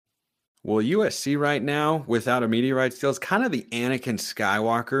Well, USC right now, without a media rights deal, is kind of the Anakin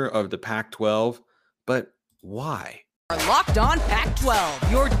Skywalker of the Pac-12. But why? Locked On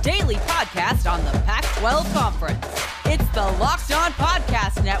Pac-12, your daily podcast on the Pac-12 Conference. It's the Locked On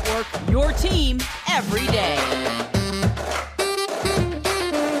Podcast Network, your team every day.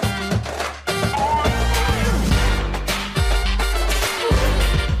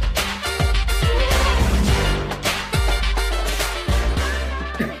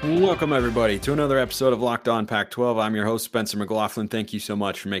 Welcome, everybody, to another episode of Locked On Pac-12. I'm your host, Spencer McLaughlin. Thank you so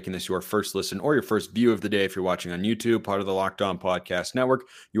much for making this your first listen or your first view of the day if you're watching on YouTube, part of the Locked On Podcast Network,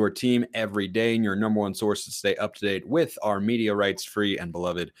 your team every day, and your number one source to stay up to date with our media rights-free and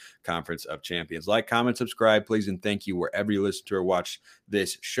beloved Conference of Champions. Like, comment, subscribe, please, and thank you wherever you listen to or watch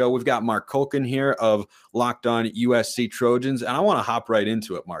this show. We've got Mark Culkin here of Locked On USC Trojans, and I want to hop right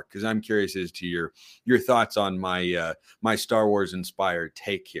into it, Mark, because I'm curious as to your thoughts on my my Star Wars-inspired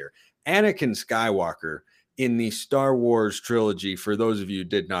take here. Anakin Skywalker in the Star Wars trilogy, for those of you who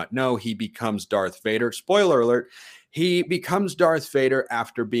did not know, he becomes Darth Vader. Spoiler alert, he becomes Darth Vader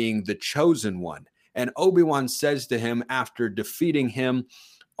after being the chosen one. And Obi-Wan says to him after defeating him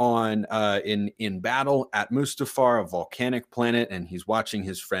on in battle at Mustafar, a volcanic planet, and he's watching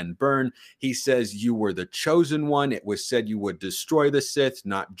his friend burn. He says, "You were the chosen one. It was said you would destroy the Sith,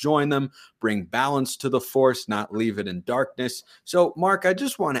 not join them, bring balance to the Force, not leave it in darkness." So, Mark, I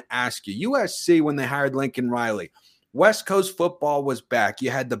just want to ask you, USC, when they hired Lincoln Riley, West Coast football was back. You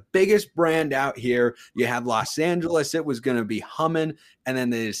had the biggest brand out here. You had Los Angeles. It was going to be humming, and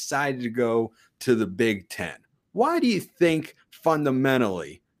then they decided to go to the Big Ten. Why do you think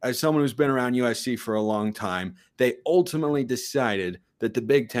fundamentally, as someone who's been around USC for a long time, they ultimately decided that the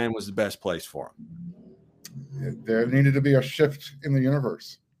Big Ten was the best place for them? There needed to be a shift in the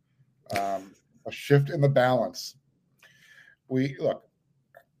universe, a shift in the balance.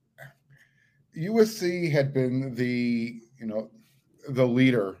 USC had been the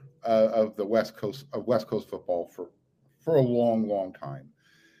leader of the West Coast football for a long time,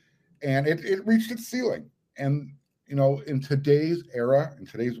 and it reached its ceiling. And in today's era, in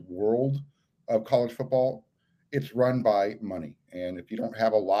today's world of college football, it's run by money. And if you don't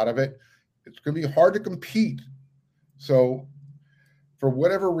have a lot of it, it's going to be hard to compete. So for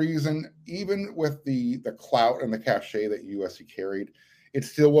whatever reason, even with the clout and the cachet that USC carried, it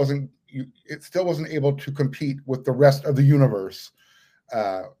still wasn't able to compete with the rest of the universe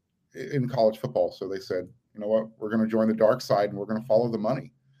in college football. So they said, you know what, we're going to join the dark side and we're going to follow the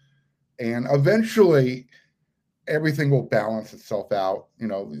money. And eventually everything will balance itself out.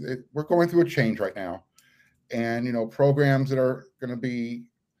 We're going through a change right now, and programs that are going to be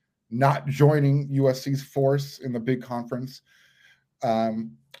not joining USC's force in the big conference,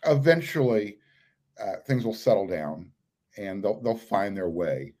 eventually things will settle down and they'll find their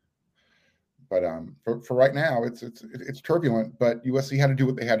way. But for right now, it's turbulent. But USC had to do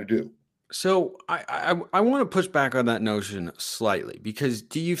what they had to do. So I want to push back on that notion slightly, because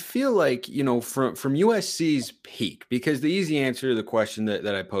do you feel like, from USC's peak, because the easy answer to the question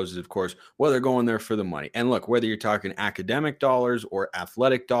that I posed is, of course, well, they're going there for the money. And look, whether you're talking academic dollars or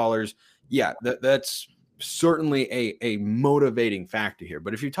athletic dollars, yeah, that's certainly a motivating factor here.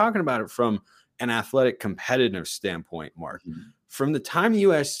 But if you're talking about it from an athletic competitive standpoint, Mark, from the time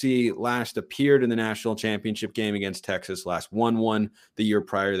USC last appeared in the national championship game against Texas, last won one the year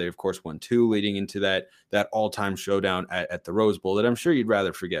prior, they of course won two, leading into that all-time showdown at the Rose Bowl that I'm sure you'd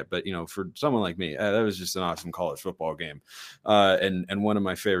rather forget. But for someone like me, that was just an awesome college football game, and one of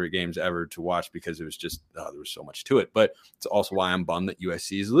my favorite games ever to watch, because it was just there was so much to it. But it's also why I'm bummed that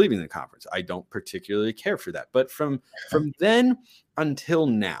USC is leaving the conference. I don't particularly care for that. But from then until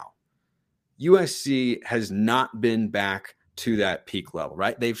now, USC has not been back to that peak level,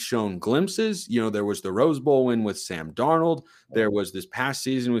 right? They've shown glimpses. There was the Rose Bowl win with Sam Darnold. There was this past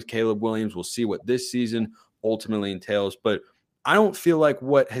season with Caleb Williams. We'll see what this season ultimately entails. But I don't feel like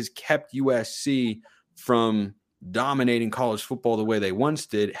what has kept USC from dominating college football the way they once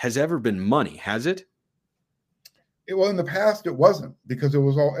did has ever been money, has it? Well, in the past, it wasn't, because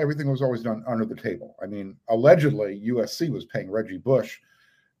everything was always done under the table. I mean, allegedly, USC was paying Reggie Bush,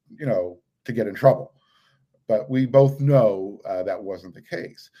 to get in trouble. But we both know that wasn't the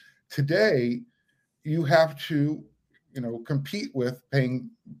case. Today, you have to, compete with paying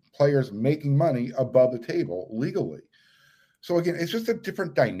players making money above the table legally. So again, it's just a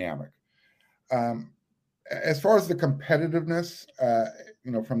different dynamic. As far as the competitiveness,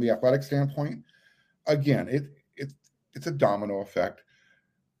 from the athletic standpoint, again, it's a domino effect.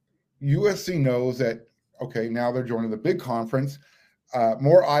 USC knows that, okay, now they're joining the big conference,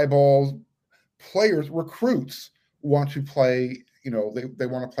 more eyeballs, players, recruits want to play they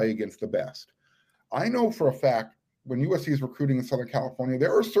want to play against the best. I know for a fact when USC is recruiting in Southern California,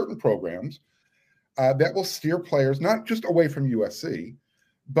 there are certain programs that will steer players not just away from USC,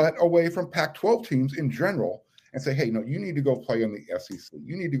 but away from Pac-12 teams in general and say, hey, no, you need to go play in the SEC.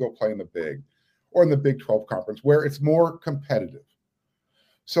 You need to go play in the Big or in the Big 12 conference where it's more competitive.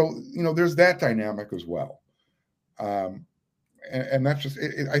 So, there's that dynamic as well. And that's just,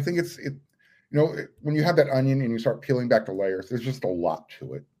 I think when you have that onion and you start peeling back the layers, there's just a lot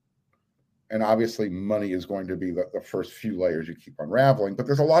to it. And obviously money is going to be the first few layers you keep unraveling, but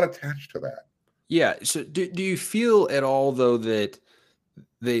there's a lot attached to that. Yeah. So do you feel at all though that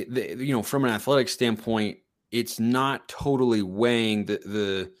they from an athletic standpoint, it's not totally weighing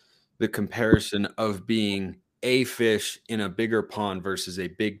the comparison of being a fish in a bigger pond versus a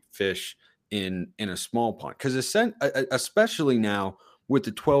big fish in a small pond? Because especially now with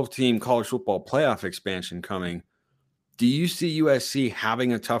the 12-team college football playoff expansion coming, do you see USC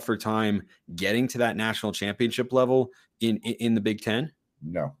having a tougher time getting to that national championship level in the Big Ten?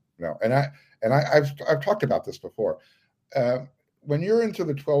 No. And I've talked about this before. When you're into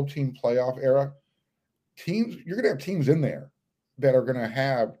the 12-team playoff era, you're going to have teams in there that are going to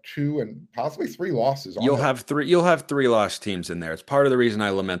have 2 and possibly 3 losses. You'll have 3 lost teams in there. It's part of the reason I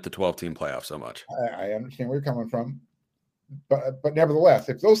lament the 12-team playoff so much. I understand where you're coming from, but nevertheless,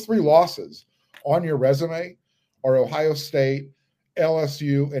 if those 3 losses on your resume are Ohio State,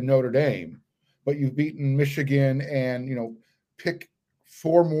 LSU, and Notre Dame, but you've beaten Michigan and pick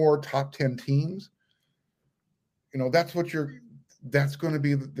 4 more top 10 teams, that's going to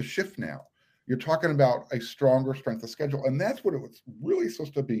be the shift now. You're talking about a stronger strength of schedule, and that's what it was really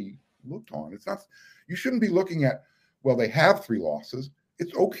supposed to be looked on. It's not. You shouldn't be looking at, well, they have 3 losses.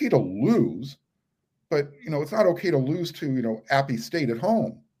 It's okay to lose, but it's not okay to lose to Appy State at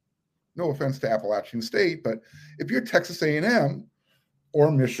home. No offense to Appalachian State, but if you're Texas A&M or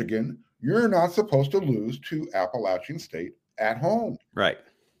Michigan, you're not supposed to lose to Appalachian State at home. Right.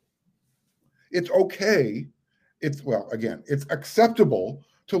 It's okay. It's acceptable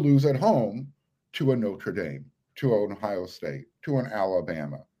to lose at home to a Notre Dame, to an Ohio State, to an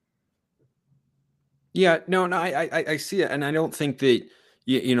Alabama. Yeah, no, I see it. And I don't think that,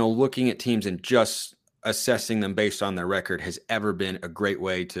 looking at teams and just assessing them based on their record has ever been a great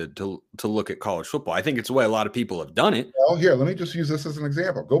way to look at college football. I think it's the way a lot of people have done it. Well, here, let me just use this as an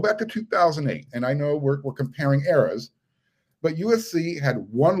example. Go back to 2008, and I know we're comparing eras, but USC had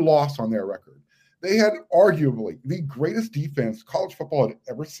 1 loss on their record. They had arguably the greatest defense college football had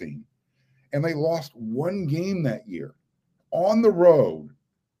ever seen, and they lost 1 game that year on the road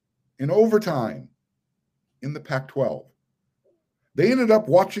in overtime in the Pac-12. They ended up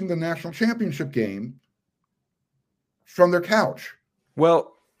watching the national championship game from their couch.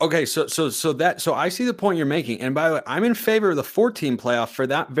 Well, okay, so I see the point you're making. And by the way, I'm in favor of the 14 playoff for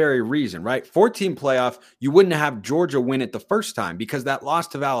that very reason, right? 14 playoff, you wouldn't have Georgia win it the first time because that loss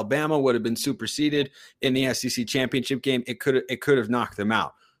to Alabama would have been superseded in the SEC championship game. It could have knocked them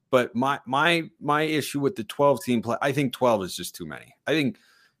out. But my issue with the 12-team play, I think 12 is just too many. I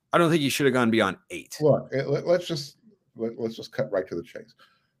don't think you should have gone beyond 8. Look, let's just cut right to the chase.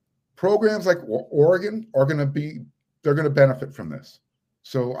 Programs like Oregon are going to benefit from this.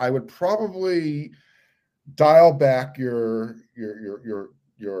 So I would probably dial back your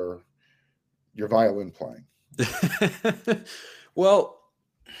violin playing. Well,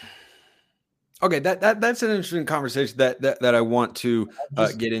 okay, that's an interesting conversation that I want to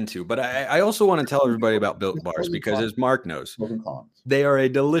get into. But I also want to tell everybody about Built Bars because, as Mark knows, they are a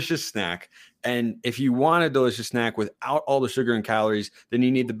delicious snack. And if you want a delicious snack without all the sugar and calories, then you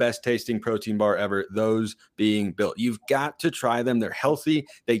need the best tasting protein bar ever, those being Built. You've got to try them. They're healthy.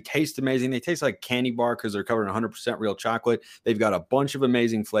 They taste amazing. They taste like candy bar because they're covered in 100% real chocolate. They've got a bunch of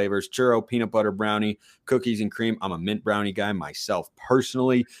amazing flavors: churro, peanut butter brownie, cookies and cream. I'm a mint brownie guy myself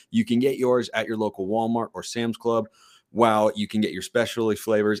personally. You can get yours at your local Walmart or Sam's Club, while you can get your specialty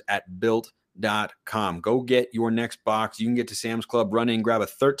flavors at Built.com. Go get your next box. You can get to Sam's Club, run in, grab a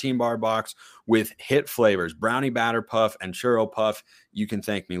 13-bar box with hit flavors: brownie batter puff and churro puff. You can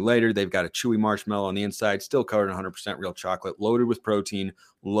thank me later. They've got a chewy marshmallow on the inside, still covered in 100% real chocolate, loaded with protein,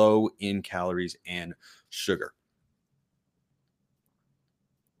 low in calories and sugar.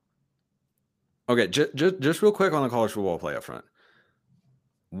 Okay, just real quick on the college football playoff front.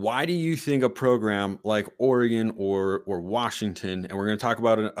 Why do you think a program like Oregon or Washington, and we're going to talk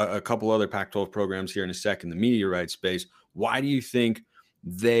about a couple other Pac-12 programs here in a second, the media rights space, why do you think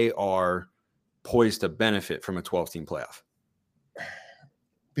they are poised to benefit from a 12-team playoff?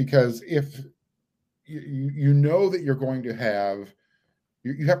 Because if you know that you're going to have,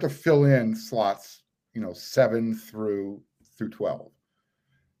 you have to fill in slots, 7 through through 12.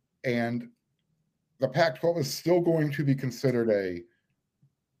 And the Pac-12 is still going to be considered a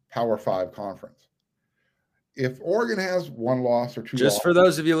Power 5 conference. If Oregon has one loss or two Just losses, for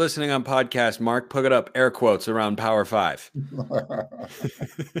those of you listening on podcast, Mark put up air quotes around Power 5.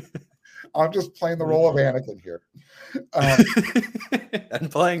 I'm just playing the role of Anakin here.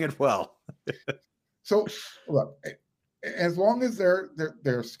 And playing it well. So look, as long as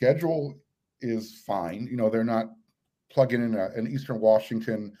their schedule is fine, they're not plugging in an Eastern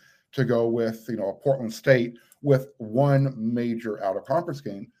Washington to go with, a Portland State with one major out-of-conference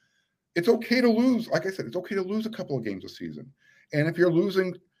game. It's okay to lose. Like I said, it's okay to lose a couple of games a season. And if you're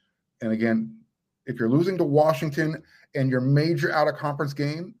losing, and again, if you're losing to Washington and your major out-of-conference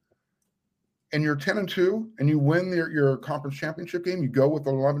game, and you're 10-2, and you win your conference championship game, you go with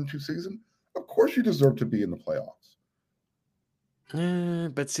an 11-2 season, of course you deserve to be in the playoffs.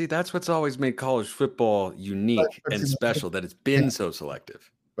 But see, that's what's always made college football unique and special, that it's been so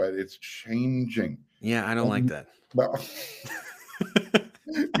selective. But it's changing. Yeah, I don't like that. Well,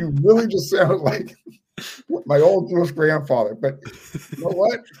 you really just sounded like my old Jewish grandfather, but you know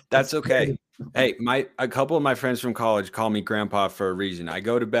what? That's okay. Hey, a couple of my friends from college call me grandpa for a reason. I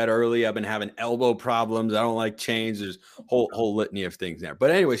go to bed early. I've been having elbow problems. I don't like chains. There's whole litany of things there.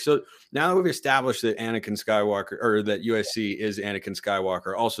 But anyway, so now that we've established that Anakin Skywalker, or that USC is Anakin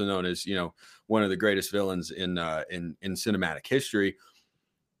Skywalker, also known as, one of the greatest villains in cinematic history,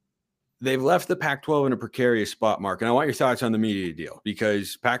 they've left the Pac-12 in a precarious spot, Mark. And I want your thoughts on the media deal,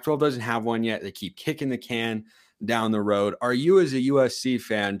 because Pac-12 doesn't have one yet. They keep kicking the can down the road. Are you, as a USC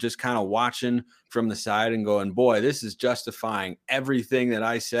fan, just kind of watching from the side and going, boy, this is justifying everything that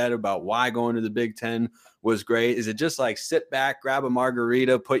I said about why going to the Big Ten was great? Is it just like sit back, grab a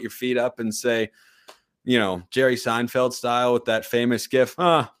margarita, put your feet up and say, Jerry Seinfeld style with that famous gif,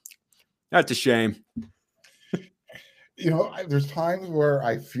 that's a shame? There's times where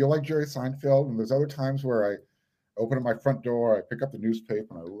I feel like Jerry Seinfeld, and there's other times where I open up my front door, I pick up the newspaper,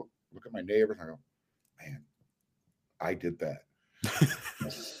 and I look at my neighbors, and I go, man, I did that.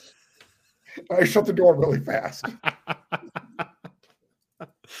 I shut the door really fast.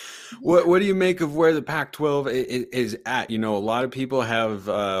 What do you make of where the Pac-12 is at? A lot of people have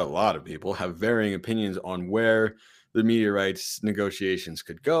varying opinions on where the media rights negotiations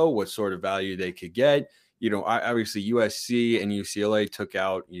could go, what sort of value they could get. Obviously USC and UCLA took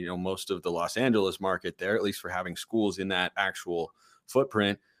out, most of the Los Angeles market there, at least for having schools in that actual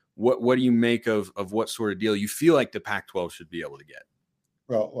footprint. What do you make of what sort of deal you feel like the Pac-12 should be able to get?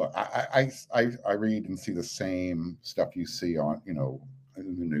 Well, look, I read and see the same stuff you see on, in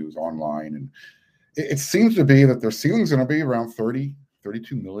the news online. And it seems to be that their ceiling's going to be around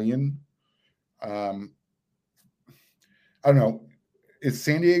 32 million. I don't know. Is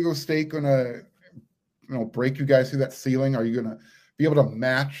San Diego State going to, break you guys through that ceiling? Are you going to be able to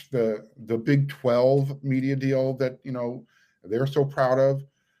match the Big 12 media deal that, they're so proud of?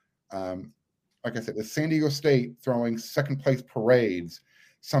 Like I said, is San Diego State throwing second place parades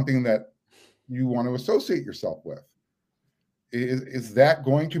something that you want to associate yourself with? Is that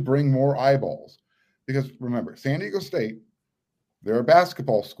going to bring more eyeballs? Because remember, San Diego State, they're a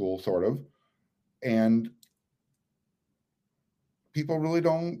basketball school, sort of, and people really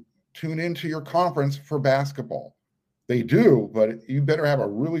don't tune into your conference for basketball. They do, but you better have a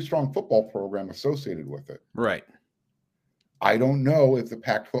really strong football program associated with it. Right. I don't know if the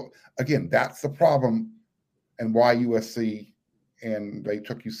Pac-12, again, that's the problem, and why USC, and they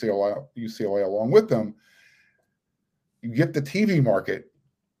took UCLA along with them. You get the TV market,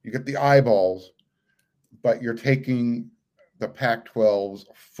 you get the eyeballs, but you're taking the Pac-12's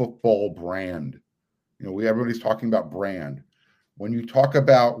football brand. Everybody's talking about brand. When you talk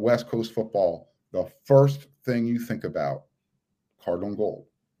about West Coast football, the first thing you think about, Cardinal and Gold.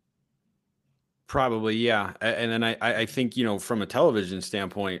 Probably, yeah. And then I think, from a television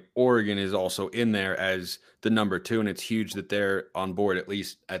standpoint, Oregon is also in there as the number 2, and it's huge that they're on board, at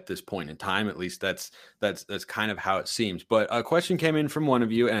least at this point in time. At least that's kind of how it seems. But a question came in from one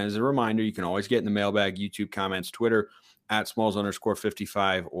of you, and as a reminder, you can always get in the mailbag, YouTube comments, Twitter,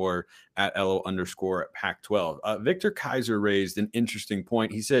 @Smalls_55 or @LO_Pac12. Victor Kaiser raised an interesting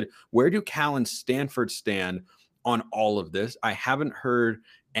point. He said, where do Cal and Stanford stand on all of this? I haven't heard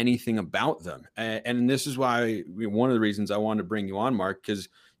anything about them. And this is why one of the reasons I wanted to bring you on, Mark, because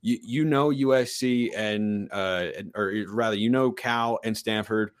you know USC or rather, Cal and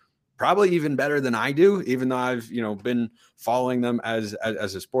Stanford probably even better than I do, even though I've, been following them as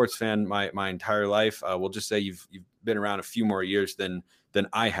a sports fan my entire life. We'll just say you've been around a few more years than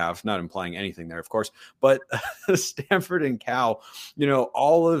I have, not implying anything there, of course, but Stanford and Cal,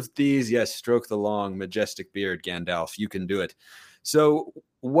 all of these, yes, stroke the long, majestic beard, Gandalf, you can do it. So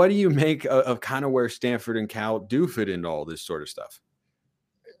what do you make of kind of where Stanford and Cal do fit into all this sort of stuff?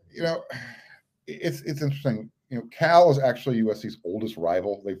 It's interesting. Cal is actually USC's oldest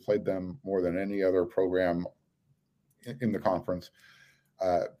rival. They've played them more than any other program in the conference.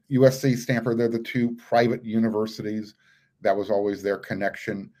 USC, Stanford, they're the two private universities. That was always their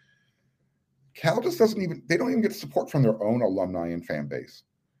connection. Cal just they don't even get support from their own alumni and fan base.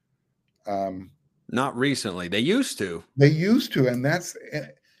 Not recently. They used to. And that's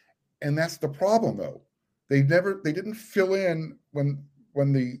the problem, though. They didn't fill in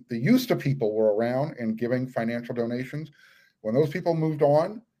when the used to people were around and giving financial donations. When those people moved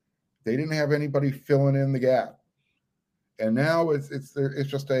on, they didn't have anybody filling in the gap. And now it's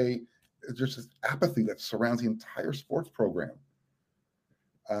just this apathy that surrounds the entire sports program.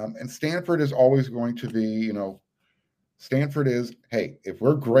 And Stanford is always going to be, Stanford is, hey, if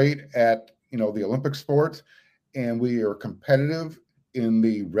we're great at, the Olympic sports and we are competitive in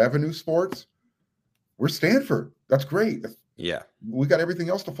the revenue sports, we're Stanford. That's great. Yeah. We got everything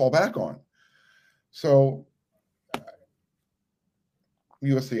else to fall back on. So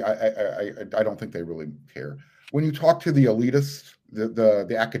USC, I don't think they really care. When you talk to the elitists,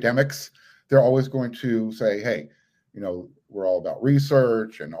 the academics, they're always going to say, hey, we're all about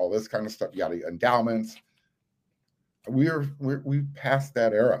research and all this kind of stuff. You got endowments. We've passed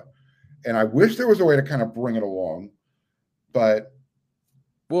that era. And I wish there was a way to kind of bring it along, but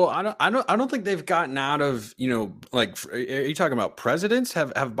well, I don't think they've gotten out of, are you talking about presidents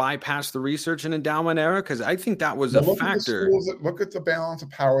have bypassed the research and endowment era? Because I think that was a factor. Look at the balance of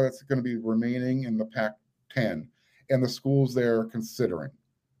power that's going to be remaining in the Pac-10 and the schools they're considering.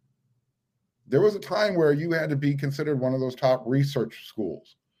 There was a time where you had to be considered one of those top research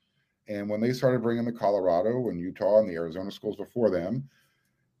schools. And when they started bringing the Colorado and Utah and the Arizona schools before them,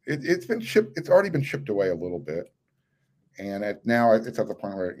 it's been shipped. It's already been shipped away a little bit. And now it's at the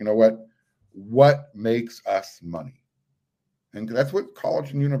point where, what makes us money? And that's what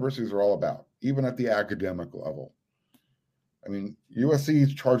college and universities are all about, even at the academic level. I mean,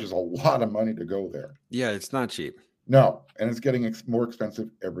 USC charges a lot of money to go there. Yeah, it's not cheap. No, and it's getting more expensive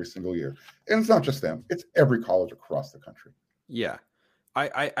every single year. And it's not just them. It's every college across the country. Yeah,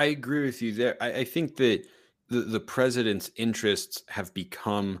 I agree with you there. I think that the president's interests have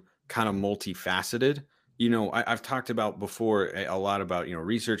become kind of multifaceted. I've talked about before a lot about,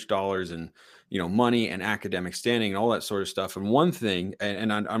 research dollars and, money and academic standing and all that sort of stuff. And one thing,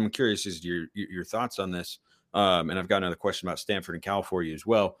 and I'm curious as to your thoughts on this. And I've got another question about Stanford and Cal for you as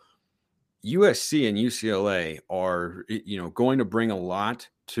well. USC and UCLA are, going to bring a lot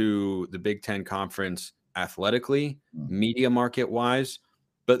to the Big Ten Conference athletically, media market wise.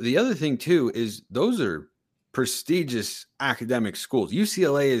 But the other thing too is those are prestigious academic schools.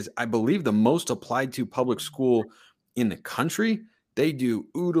 UCLA is, I believe, the most applied to public school in the country. They do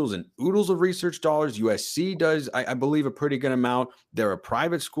oodles and oodles of research dollars. USC does, I believe, a pretty good amount. They're a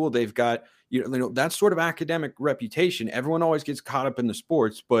private school. They've got, that sort of academic reputation. Everyone always gets caught up in the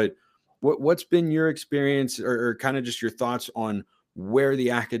sports, but what's been your experience or kind of just your thoughts on where the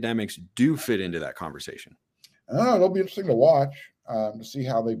academics do fit into that conversation? It'll be interesting to watch, to see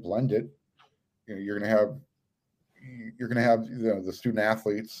how they blend it. You're going to have the student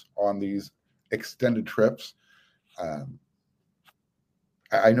athletes on these extended trips. I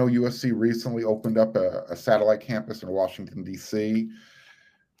know USC recently opened up a satellite campus in Washington, D.C.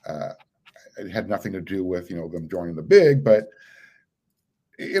 It had nothing to do with them joining the big, but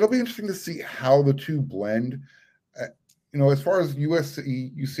it'll be interesting to see how the two blend. As far as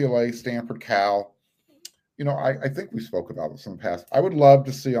USC, UCLA, Stanford, Cal, I think we spoke about this in the past. I would love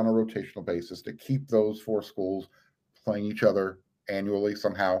to see on a rotational basis to keep those four schools playing each other annually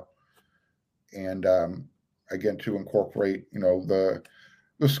somehow. And again, to incorporate, the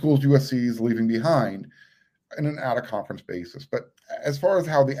schools USC is leaving behind in an out-of-conference basis. But as far as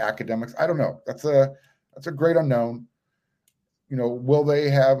how the academics, I don't know. That's a great unknown. Will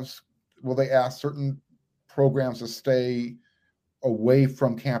they ask certain programs to stay away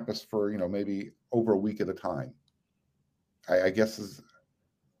from campus for, maybe over a week at a time? I guess is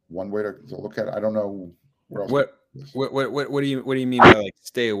one way to look at it. I don't know where else. What do you mean by like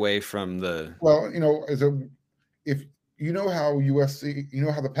stay away from the? Well, if how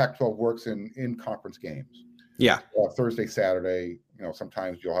USC, how the Pac-12 works in conference games. Yeah. Thursday, Saturday.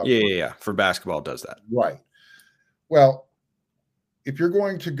 Sometimes you'll have. Yeah. For basketball, it does that. Right. Well, if you're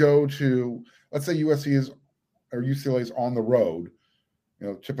going to go to, let's say USC or UCLA is on the road,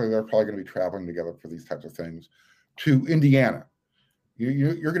 typically they're probably going to be traveling together for these types of things. to Indiana.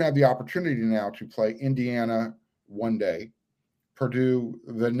 You're going to have the opportunity now to play Indiana one day, Purdue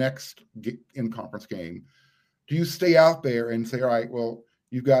the next in-conference game. Do you stay out there and say, all right, well,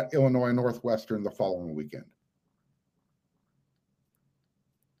 you've got Illinois Northwestern the following weekend,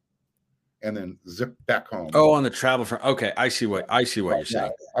 and then zip back home? Oh, on the travel front. Okay, I see what you're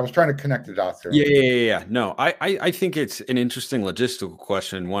saying. I was trying to connect the dots there. Yeah. No, I think it's an interesting logistical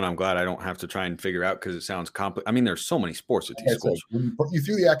question. One, I'm glad I don't have to try and figure out because it sounds complex. I mean, there's so many sports with these schools. When you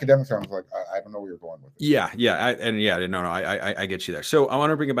threw the academics, I was like, I don't know where you're going with it. I get you there. So I want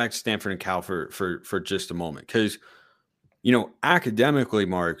to bring it back to Stanford and Cal for just a moment because, academically,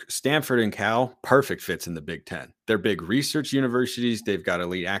 Mark, Stanford and Cal, perfect fits in the Big Ten. They're big research universities. They've got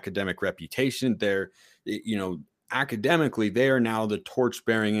elite academic reputation. They're, academically, they are now the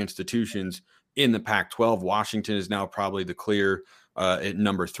torch-bearing institutions in the Pac-12. Washington is now probably the clear at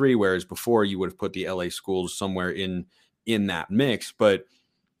number 3, whereas before you would have put the LA schools somewhere in that mix. But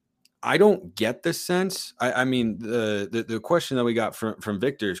I don't get the sense. I mean, the question that we got from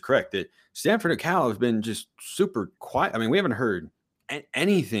Victor is correct, that Stanford and Cal have been just super quiet. I mean, we haven't heard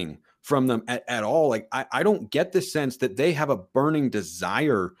anything from them at all. Like, I don't get the sense that they have a burning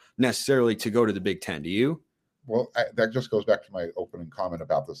desire necessarily to go to the Big Ten. Do you? Well, that just goes back to my opening comment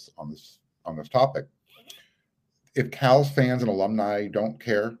about this on this topic. If Cal's fans and alumni don't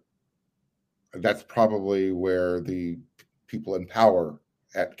care, that's probably where the people in power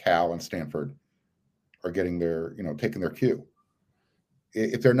at Cal and Stanford are getting their, taking their cue.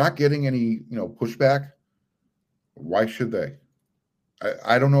 If they're not getting any, pushback, why should they?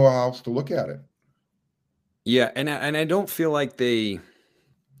 I don't know how else to look at it. Yeah, and I don't feel like they.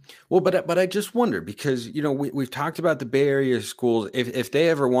 Well, but I just wonder because we've talked about the Bay Area schools. If they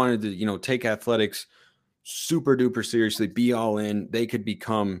ever wanted to take athletics super duper seriously, be all in, they could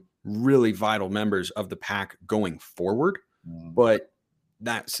become really vital members of the pack going forward. But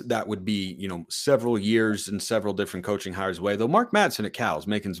that would be several years and several different coaching hires away. Though Mark Madsen at Cal is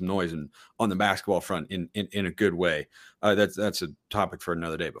making some noise on the basketball front in a good way. That's a topic for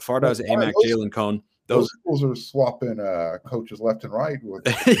another day. But Fardaws, Amac, Jalen Cone. Those schools are swapping coaches left and right.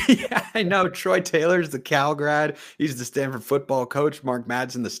 Yeah, I know. Troy Taylor's the Cal grad. He's the Stanford football coach. Mark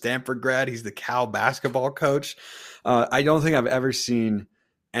Madsen, the Stanford grad. He's the Cal basketball coach. I don't think I've ever seen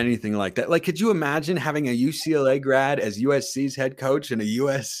anything like that. Like, could you imagine having a UCLA grad as USC's head coach and a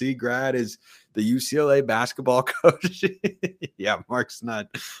USC grad as the UCLA basketball coach? Yeah, Mark's not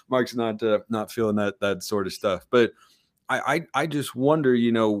feeling that sort of stuff. But I just wonder,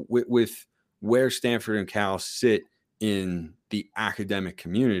 with where Stanford and Cal sit in the academic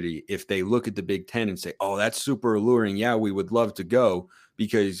community, if they look at the Big Ten and say, oh, that's super alluring. Yeah, we would love to go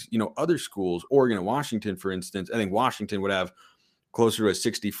because, other schools, Oregon and Washington, for instance, I think Washington would have closer to a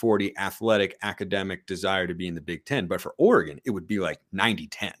 60-40 athletic academic desire to be in the Big Ten. But for Oregon, it would be like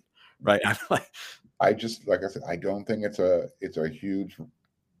 90-10, right? Like I said, I don't think it's a huge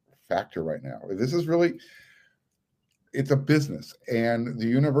factor right now. This is really, it's a business, and the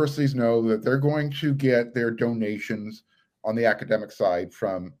universities know that they're going to get their donations on the academic side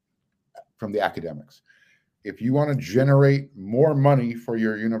from the academics. If you want to generate more money for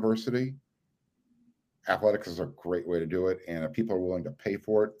your university, athletics is a great way to do it. And if people are willing to pay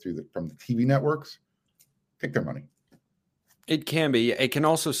for it from the TV networks, take their money. It can be. It can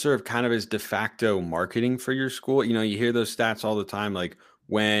also serve kind of as de facto marketing for your school. You hear those stats all the time, like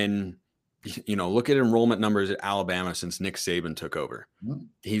when look at enrollment numbers at Alabama since Nick Saban took over. Mm-hmm.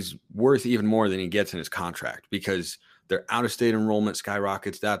 He's worth even more than he gets in his contract because their out-of-state enrollment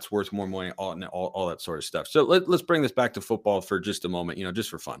skyrockets. That's worth more money, all that sort of stuff. So let's bring this back to football for just a moment,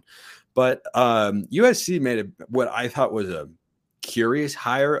 just for fun. But USC made what I thought was a curious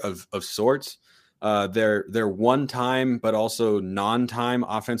hire of sorts. Their one-time but also non-time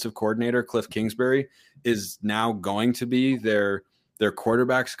offensive coordinator, Cliff Kingsbury, is now going to be their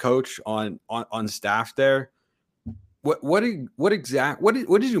quarterbacks coach on staff there. What did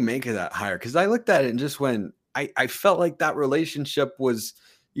you make of that hire? Because I looked at it and just went, I felt like that relationship was,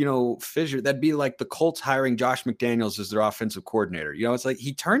 fissured. That'd be like the Colts hiring Josh McDaniels as their offensive coordinator. It's like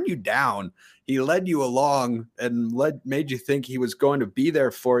he turned you down, he led you along and made you think he was going to be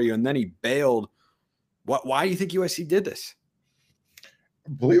there for you, and then he bailed. Why do you think USC did this?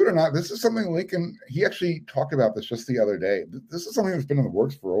 Believe it or not, this is something Lincoln, he actually talked about this just the other day. This is something that's been in the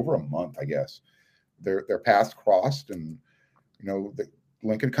works for over a month, I guess. Their paths crossed, and,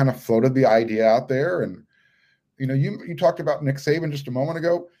 Lincoln kind of floated the idea out there. And, you talked about Nick Saban just a moment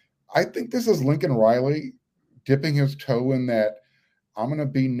ago. I think this is Lincoln Riley dipping his toe in that I'm going to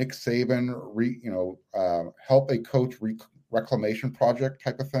be Nick Saban, help a coach reclamation project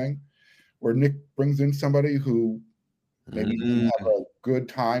type of thing, where Nick brings in somebody who maybe didn't have a good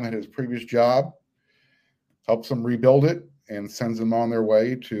time at his previous job, helps them rebuild it, and sends them on their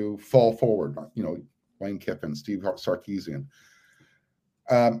way to fall forward. Lane Kiffin, Steve Sarkisian.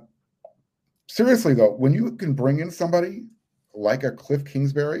 Seriously, though, when you can bring in somebody like a Cliff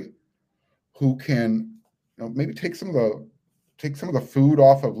Kingsbury who can maybe take some of the food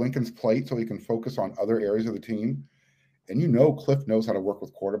off of Lincoln's plate so he can focus on other areas of the team, and Cliff knows how to work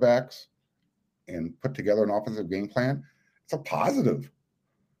with quarterbacks and put together an offensive game plan, it's a positive.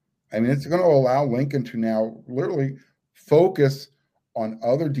 I mean, it's going to allow Lincoln to now literally focus on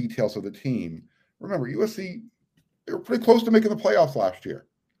other details of the team. Remember, USC, they were pretty close to making the playoffs last year.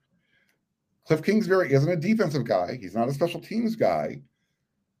 Cliff Kingsbury isn't a defensive guy. He's not a special teams guy,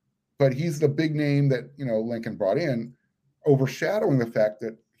 but he's the big name that, Lincoln brought in, overshadowing the fact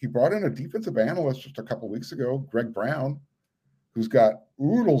that he brought in a defensive analyst just a couple of weeks ago, Greg Brown, who's got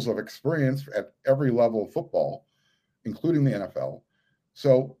oodles of experience at every level of football, including the NFL.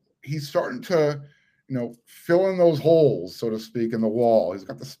 So he's starting to, fill in those holes, so to speak, in the wall. He's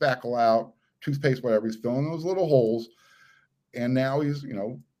got the spackle out, toothpaste, whatever. He's filling those little holes. And now he's,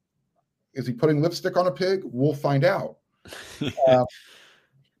 is he putting lipstick on a pig? We'll find out.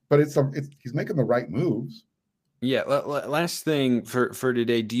 But he's making the right moves. Yeah. Last thing for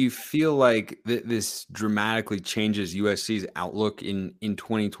today, do you feel like this dramatically changes USC's outlook in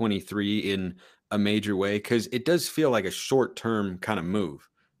 2023 in a major way? Because it does feel like a short-term kind of move,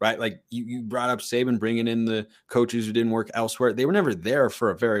 right? Like you brought up Saban bringing in the coaches who didn't work elsewhere. They were never there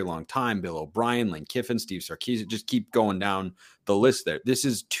for a very long time. Bill O'Brien, Lane Kiffin, Steve Sarkisian, just keep going down the list there. This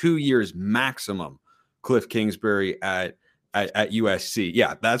is 2 years maximum Cliff Kingsbury at USC.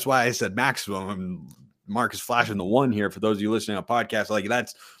 Yeah, that's why I said maximum. Mark is flashing the one here for those of you listening on podcasts. Like,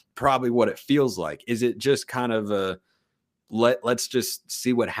 that's probably what it feels like. Is it just kind of a let's just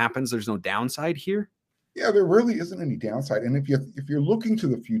see what happens? There's no downside here. Yeah, there really isn't any downside. And if you're looking to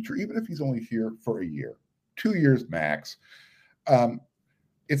the future, even if he's only here for a year, 2 years max,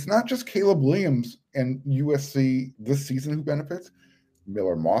 it's not just Caleb Williams and USC this season who benefits.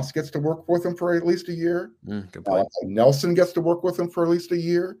 Miller Moss gets to work with him for at least a year. Nelson gets to work with him for at least a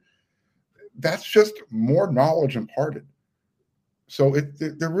year. That's just more knowledge imparted. So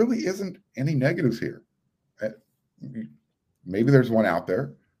there really isn't any negatives here. Maybe there's one out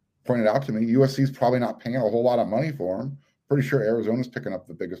there pointed out to me. USC is probably not paying a whole lot of money for him. Pretty sure Arizona's picking up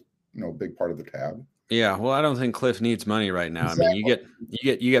the biggest, big part of the tab. Yeah, well, I don't think Cliff needs money right now. Exactly. I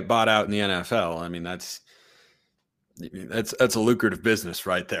mean, you get bought out in the NFL. I mean, that's a lucrative business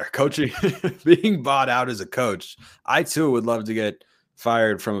right there. Coaching, being bought out as a coach. I too would love to get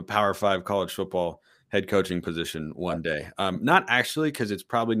fired from a Power 5 college football head coaching position one day. Not actually, because it's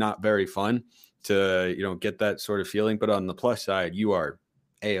probably not very fun to get that sort of feeling. But on the plus side, you are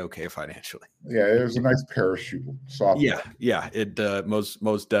A-okay financially. Yeah, it was a nice parachute. Soft. Yeah, it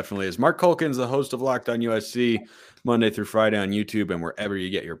most definitely is. Mark Culkin's the host of Locked On USC, Monday through Friday on YouTube and wherever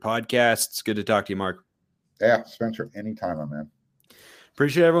you get your podcasts. Good to talk to you, Mark. Yeah, Spencer, anytime, my man.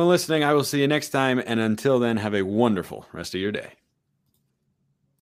 Appreciate everyone listening. I will see you next time. And until then, have a wonderful rest of your day.